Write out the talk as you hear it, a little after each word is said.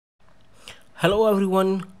Hello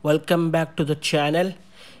everyone, welcome back to the channel.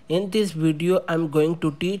 In this video I'm going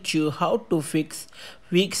to teach you how to fix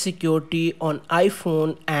weak security on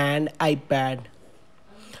iPhone and iPad.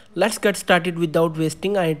 Let's get started without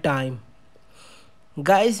wasting any time.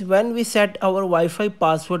 Guys, when we set our Wi-Fi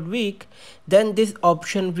password weak, then this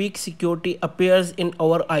option weak security appears in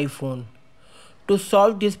our iPhone. To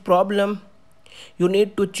solve this problem, you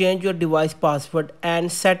need to change your device password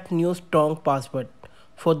and set new strong password.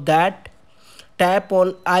 For that, tap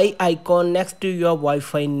on I icon next to your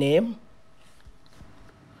Wi-Fi name.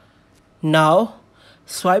 Now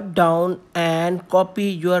swipe down and copy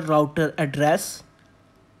your router address.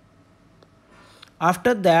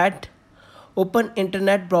 After that, open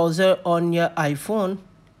internet browser on your iPhone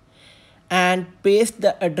and paste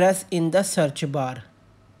the address in the search bar.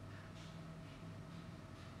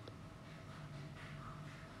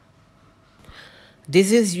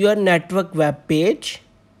 This is your network web page.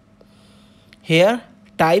 Here,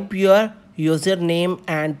 type your username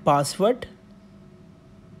and password.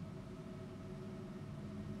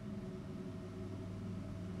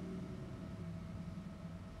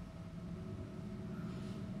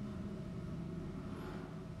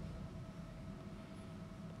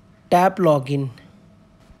 Tap login.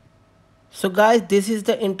 So guys, this is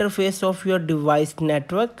the interface of your device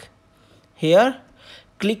network. Here,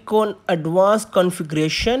 click on advanced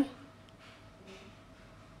configuration.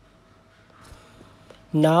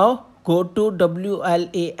 Now go to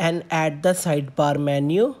WLAN at the sidebar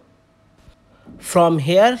menu. From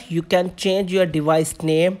here, you can change your device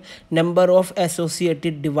name, number of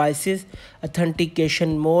associated devices,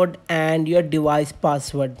 authentication mode, and your device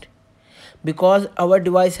password. Because our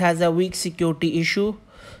device has a weak security issue,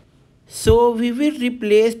 so we will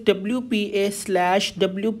replace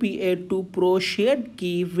WPA/WPA2 Pro shared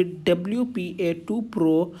key with WPA2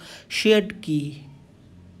 Pro shared key.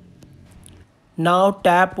 Now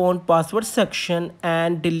tap on password section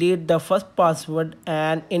and delete the first password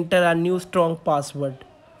and enter a new strong password.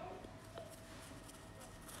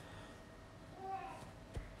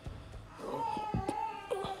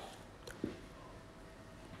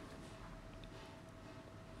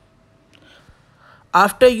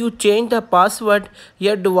 After you change the password,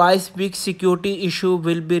 your device weak security issue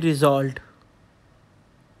will be resolved.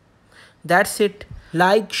 That's it.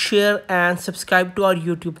 Like, share and subscribe to our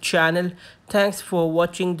YouTube channel. Thanks for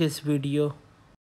watching this video.